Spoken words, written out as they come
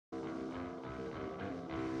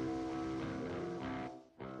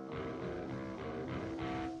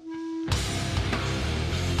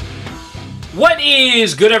What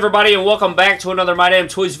is good, everybody, and welcome back to another My Damn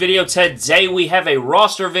Toys video. Today we have a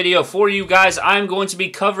roster video for you guys. I'm going to be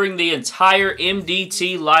covering the entire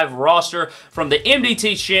MDT live roster from the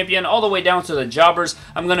MDT champion all the way down to the jobbers.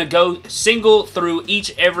 I'm going to go single through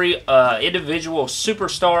every individual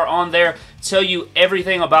superstar on there, tell you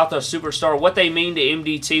everything about the superstar, what they mean to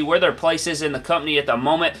MDT, where their place is in the company at the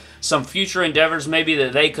moment, some future endeavors maybe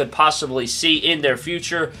that they could possibly see in their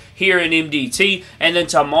future here in MDT. And then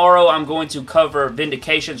tomorrow I'm going to cover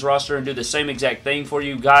Vindication's roster and do the same exact thing for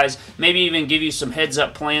you guys. Maybe even give you some heads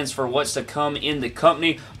up plans for what's to come in the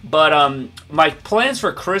company. But my plans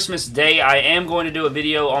for Christmas Day, I am going to do a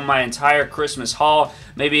video on my entire Christmas haul.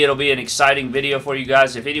 Maybe it'll be an exciting video for you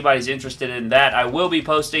guys. If anybody's interested in that, I will be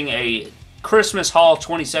posting a Christmas Haul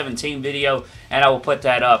 2017 video, and I will put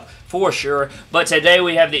that up for sure. But today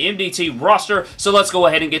we have the MDT roster, so let's go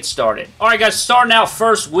ahead and get started. Alright guys, starting out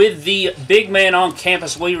first with the big man on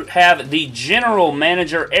campus, we have the general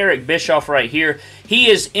manager, Eric Bischoff, right here. He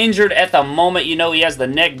is injured at the moment. You know, he has the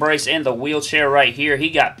neck brace and the wheelchair right here. He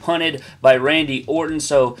got punted by Randy Orton,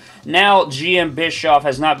 so now GM Bischoff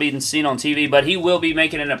has not been seen on TV, but he will be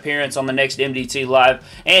making an appearance on the next MDT Live,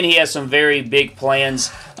 and he has some very big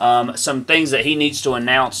plans, some things that he needs to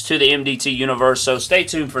announce to the MDT universe, so stay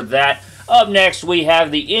tuned for that. Up next, we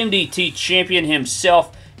have the MDT champion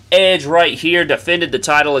himself, Edge, right here. Defended the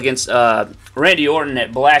title against Randy Orton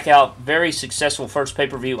at Blackout. Very successful first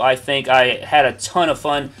pay-per-view, I think. I had a ton of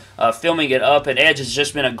fun filming it up, and Edge has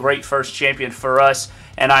just been a great first champion for us,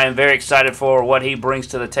 and I am very excited for what he brings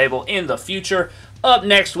to the table in the future. Up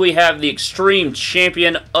next, we have the Extreme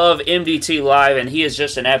Champion of MDT Live, and he is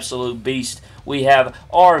just an absolute beast. We have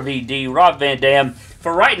RVD, Rob Van Dam.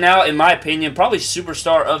 For right now, in my opinion, probably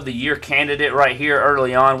Superstar of the Year candidate right here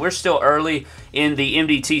early on. We're still early in the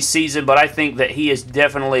MDT season, but I think that he is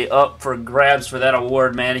definitely up for grabs for that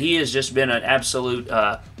award, man. He has just been an absolute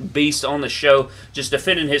beast on the show, just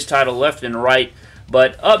defending his title left and right.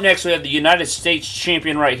 But up next, we have the United States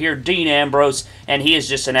Champion right here, Dean Ambrose, and he is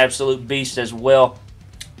just an absolute beast as well.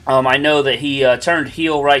 I know that he turned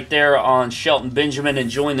heel right there on Shelton Benjamin and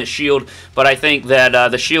joined the Shield, but I think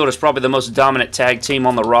that the Shield is probably the most dominant tag team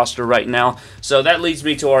on the roster right now. So that leads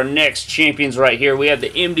me to our next champions right here. We have the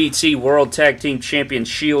MDT World Tag Team Champion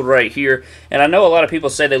Shield right here, and I know a lot of people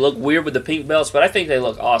say they look weird with the pink belts, but I think they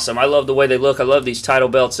look awesome. I love the way they look. I love these title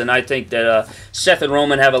belts, and I think that Seth and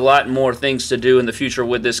Roman have a lot more things to do in the future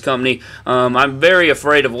with this company. I'm very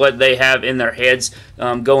afraid of what they have in their heads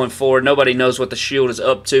going forward. Nobody knows what the Shield is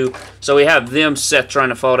up to. So we have them, Seth trying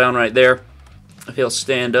to fall down right there. If he'll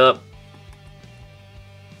stand up.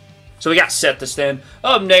 So we got Seth to stand.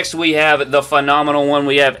 Up next, we have the phenomenal one.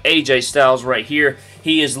 We have AJ Styles right here.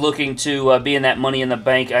 He is looking to be in that Money in the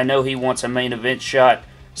Bank. I know he wants a main event shot.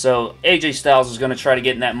 So AJ Styles is going to try to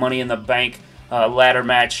get in that Money in the Bank ladder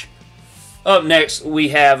match. Up next, we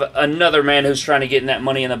have another man who's trying to get in that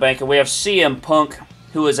Money in the Bank. And we have CM Punk,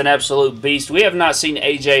 who is an absolute beast. We have not seen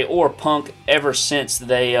AJ or Punk ever since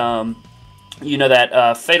they, you know,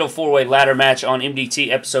 that Fatal 4-Way ladder match on MDT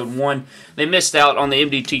Episode 1. They missed out on the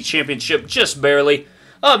MDT Championship just barely.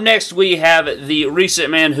 Up next, we have the recent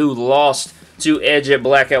man who lost to Edge at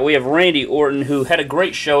Blackout. We have Randy Orton, who had a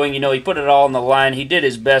great showing. You know, he put it all on the line. He did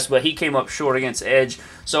his best, but he came up short against Edge.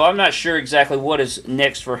 So I'm not sure exactly what is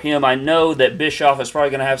next for him. I know that Bischoff is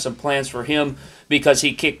probably going to have some plans for him because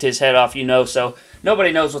he kicked his head off, you know, so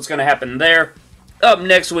nobody knows what's going to happen there. Up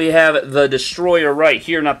next, we have the Destroyer right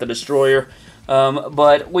here. Not the Destroyer,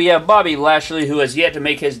 but we have Bobby Lashley, who has yet to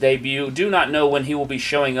make his debut. Do not know when he will be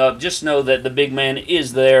showing up. Just know that the big man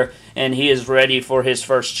is there, and he is ready for his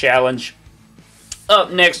first challenge.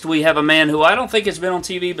 Up next, we have a man who I don't think has been on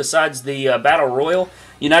TV besides the Battle Royal.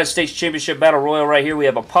 United States Championship Battle Royal right here. We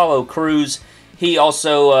have Apollo Crews. He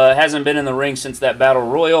also hasn't been in the ring since that Battle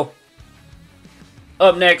Royal.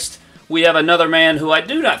 Up next, we have another man who I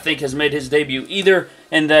do not think has made his debut either,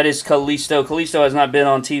 and that is Kalisto. Kalisto has not been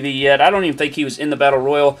on TV yet. I don't even think he was in the Battle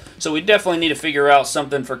Royal, so we definitely need to figure out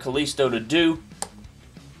something for Kalisto to do.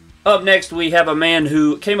 Up next, we have a man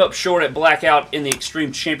who came up short at Blackout in the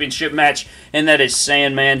Extreme Championship match, and that is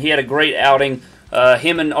Sandman. He had a great outing.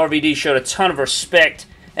 Him and RVD showed a ton of respect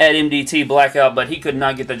at MDT Blackout, but he could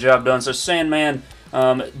not get the job done. So Sandman,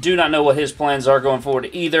 do not know what his plans are going forward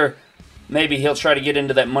either. Maybe he'll try to get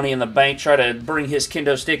into that Money in the Bank, try to bring his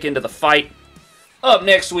kendo stick into the fight. Up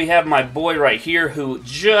next, we have my boy right here who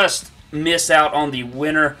just missed out on the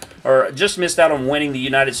winner, or just missed out on winning the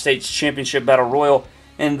United States Championship Battle Royal,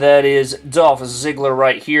 and that is Dolph Ziggler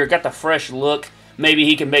right here. Got the fresh look. Maybe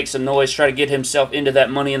he can make some noise, try to get himself into that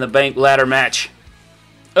Money in the Bank ladder match.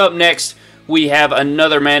 Up next, we have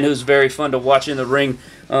another man who's very fun to watch in the ring.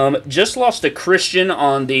 Just lost to Christian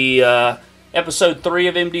on the episode 3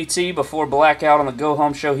 of MDT before Blackout on the Go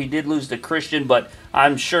Home show. He did lose to Christian, but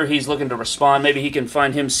I'm sure he's looking to respond. Maybe he can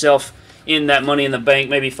find himself in that Money in the Bank.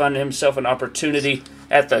 Maybe find himself an opportunity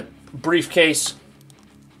at the briefcase.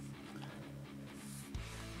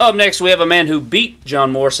 Up next, we have a man who beat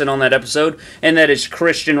John Morrison on that episode, and that is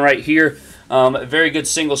Christian right here. A very good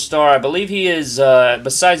single star. I believe he is,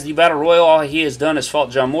 besides the Battle Royal, all he has done is fought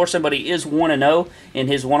John Morrison, but he is 1-0 in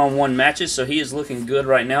his one-on-one matches, so he is looking good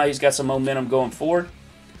right now. He's got some momentum going forward.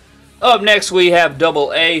 Up next, we have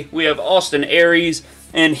Double A. We have Austin Aries,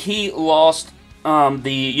 and he lost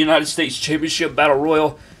the United States Championship Battle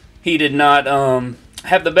Royal. He did not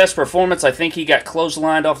have the best performance. I think he got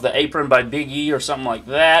clotheslined off the apron by Big E or something like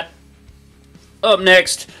that. Up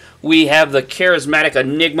next, we have the charismatic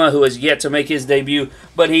Enigma, who has yet to make his debut,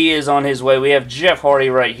 but he is on his way. We have Jeff Hardy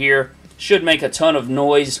right here. Should make a ton of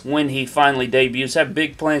noise when he finally debuts. Have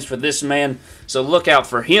big plans for this man, so look out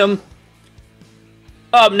for him.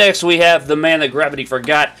 Up next, we have the man that Gravity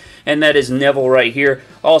forgot, and that is Neville right here.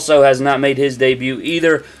 Also has not made his debut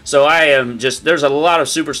either. So there's a lot of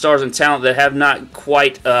superstars and talent that have not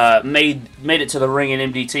quite made it to the ring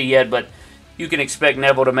in MDT yet, but you can expect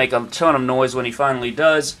Neville to make a ton of noise when he finally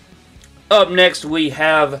does. Up next, we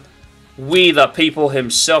have We the People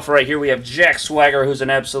himself right here. We have Jack Swagger, who's an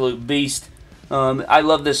absolute beast. I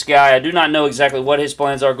love this guy. I do not know exactly what his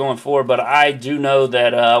plans are going forward, but I do know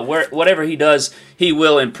that whatever he does, he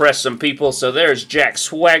will impress some people. So there's Jack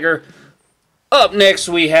Swagger. Up next,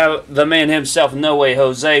 we have the man himself, No Way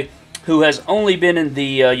Jose, who has only been in the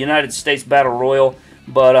United States Battle Royal,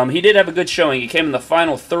 but he did have a good showing. He came in the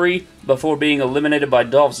final 3 before being eliminated by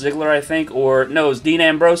Dolph Ziggler, I think, or no, it was Dean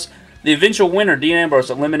Ambrose. The eventual winner, Dean Ambrose,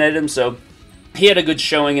 eliminated him, so he had a good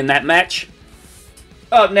showing in that match.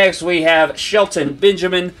 Up next, we have Shelton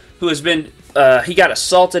Benjamin, who has been, he got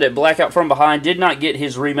assaulted at Blackout from behind, did not get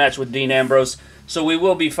his rematch with Dean Ambrose, so we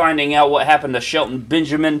will be finding out what happened to Shelton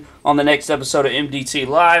Benjamin on the next episode of MDT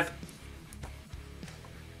Live.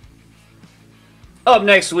 Up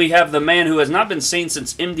next, we have the man who has not been seen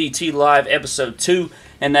since MDT Live episode 2,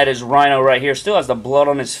 and that is Rhino right here. Still has the blood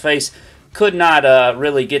on his face. Could not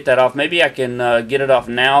really get that off. Maybe I can get it off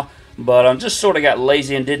now. But just sort of got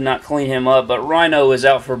lazy and did not clean him up. But Rhino is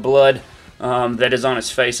out for blood that is on his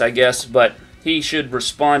face, I guess. But he should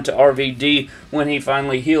respond to RVD when he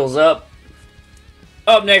finally heals up.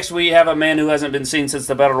 Up next, we have a man who hasn't been seen since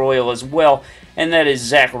the Battle Royal as well. And that is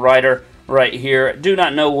Zack Ryder right here. Do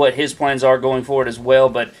not know what his plans are going forward as well.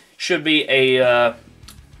 But should be a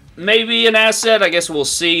maybe an asset. I guess we'll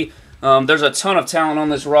see. There's a ton of talent on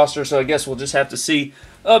this roster, so I guess we'll just have to see.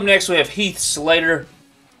 Up next, we have Heath Slater.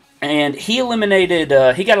 And he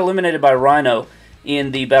got eliminated by Rhino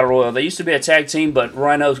in the Battle Royal. They used to be a tag team, but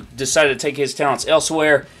Rhino decided to take his talents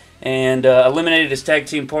elsewhere and eliminated his tag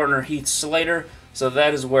team partner, Heath Slater. So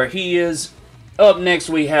that is where he is. Up next,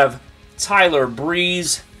 we have Tyler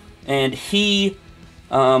Breeze, and he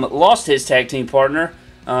lost his tag team partner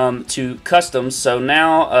to Customs. So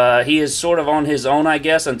now he is sort of on his own, I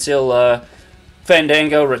guess, until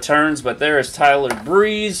Fandango returns. But there is Tyler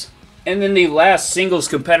Breeze. And then the last singles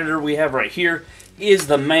competitor we have right here is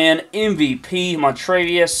the man MVP,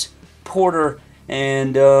 Montravius Porter.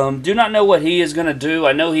 And do not know what he is going to do.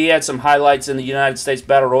 I know he had some highlights in the United States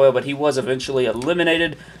Battle Royal, but he was eventually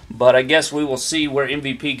eliminated. But I guess we will see where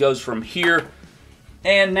MVP goes from here.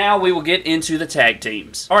 And now we will get into the tag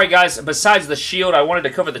teams. Alright guys, besides the Shield, I wanted to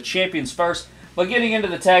cover the champions first. But getting into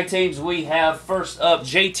the tag teams, we have first up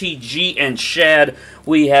JTG and Shad.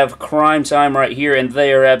 We have Crime Time right here, and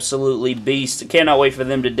they are absolutely beasts. Cannot wait for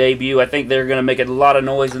them to debut. I think they're going to make a lot of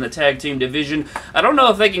noise in the tag team division. I don't know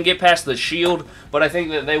if they can get past the Shield, but I think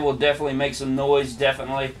that they will definitely make some noise,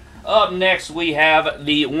 definitely. Up next, we have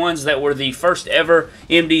the ones that were the first ever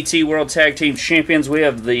MDT World Tag Team Champions. We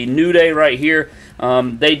have the New Day right here.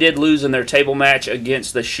 They did lose in their table match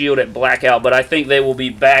against the Shield at Blackout, but I think they will be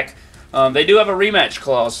back. They do have a rematch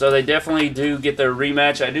clause, so they definitely do get their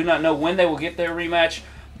rematch. I do not know when they will get their rematch,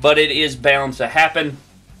 but it is bound to happen.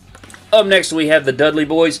 Up next, we have the Dudley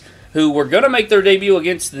Boys, who were going to make their debut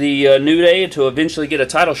against the New Day to eventually get a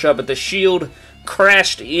title shot, but the Shield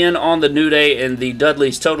crashed in on the New Day, and the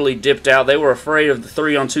Dudleys totally dipped out. They were afraid of the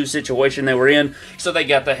 3-on-2 situation they were in, so they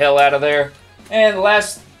got the hell out of there. And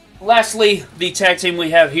lastly, the tag team we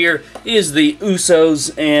have here is the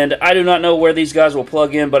Usos, and I do not know where these guys will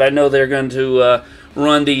plug in, but I know they're going to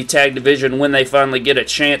run the tag division when they finally get a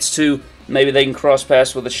chance to. Maybe they can cross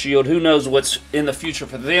paths with the Shield. Who knows what's in the future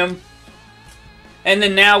for them. And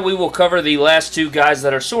then now we will cover the last two guys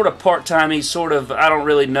that are sort of part-timey, sort of, I don't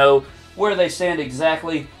really know where they stand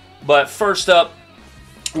exactly. But first up,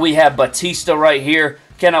 We have Batista right here.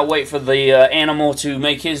 Cannot wait for the animal to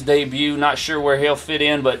make his debut. Not sure where he'll fit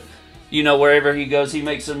in, but you know, wherever he goes, he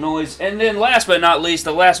makes some noise. And then last but not least,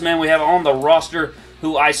 the last man we have on the roster,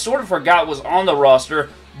 who I sort of forgot was on the roster,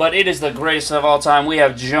 but it is the greatest of all time. We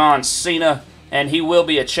have John Cena, and he will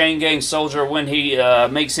be a Chain Gang soldier when he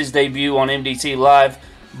makes his debut on MDT Live.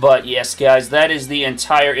 But yes, guys, that is the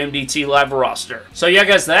entire MDT Live roster. So yeah,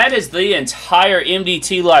 guys, that is the entire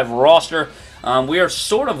MDT Live roster. We are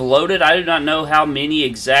sort of loaded. I do not know how many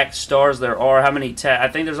exact stars there are. How many I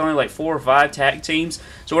think there's only like 4 or 5 tag teams.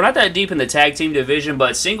 So we're not that deep in the tag team division,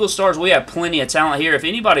 but single stars, we have plenty of talent here. If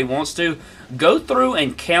anybody wants to, go through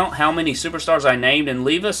and count how many superstars I named and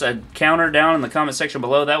leave us a counter down in the comment section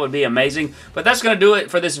below. That would be amazing. But that's going to do it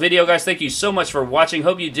for this video, guys. Thank you so much for watching.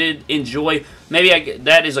 Hope you did enjoy. Maybe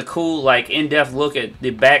that is a cool, like, in-depth look at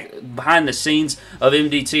the behind the scenes of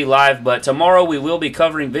MDT Live. But tomorrow we will be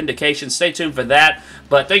covering Vindication. Stay tuned for that.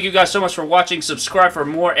 But thank you guys so much for watching. Subscribe for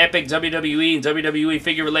more epic WWE and WWE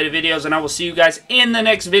figure-related videos. And I will see you guys in the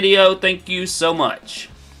next video. Thank you so much.